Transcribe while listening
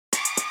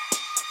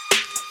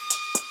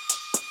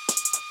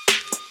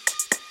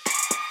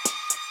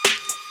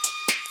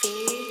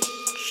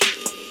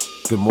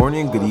Good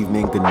morning, good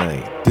evening, good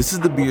night. This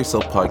is the Be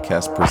Yourself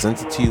podcast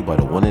presented to you by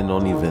the one and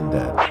only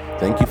Vendad.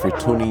 Thank you for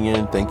tuning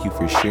in. Thank you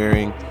for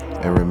sharing.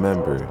 And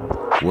remember,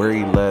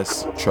 worry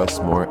less,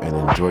 trust more, and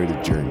enjoy the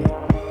journey.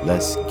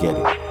 Let's get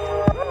it.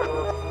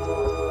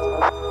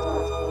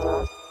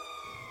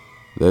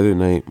 The other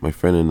night, my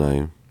friend and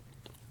I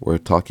were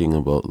talking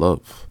about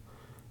love.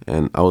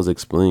 And I was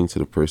explaining to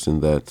the person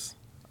that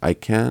I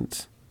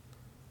can't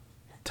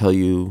tell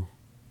you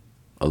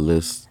a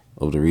list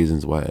of the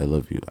reasons why I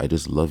love you. I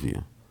just love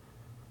you.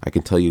 I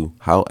can tell you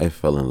how I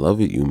fell in love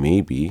with you.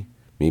 Maybe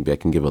I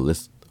can give a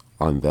list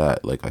on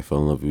that. Like, I fell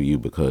in love with you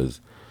because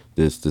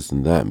this,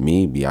 and that.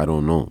 Maybe, I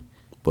don't know.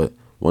 But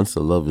once the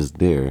love is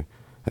there,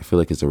 I feel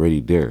like it's already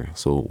there.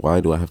 So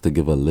why do I have to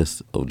give a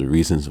list of the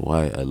reasons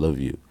why I love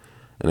you?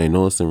 And I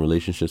notice in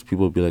relationships,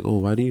 people will be like, oh,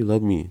 why do you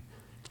love me?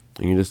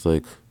 And you're just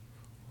like,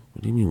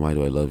 what do you mean, why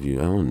do I love you?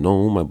 I don't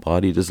know. My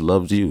body just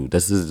loves you.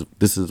 This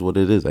is what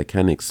it is. I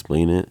can't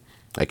explain it.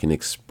 I can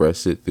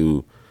express it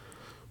through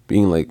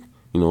being like,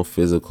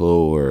 physical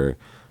or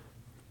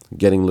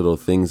getting little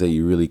things that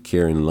you really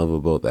care and love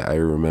about that I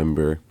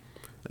remember.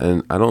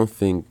 And I don't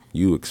think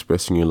you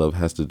expressing your love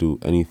has to do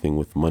anything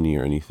with money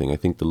or anything. I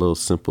think the little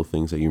simple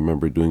things that you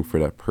remember doing for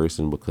that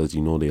person because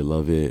you know they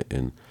love it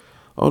and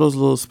all those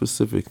little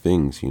specific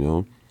things,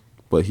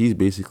 But he's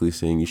basically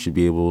saying you should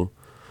be able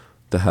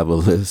to have a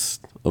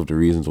list of the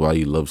reasons why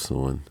you love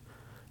someone.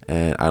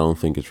 And I don't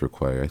think it's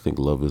required. I think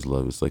love is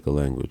love. It's like a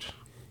language.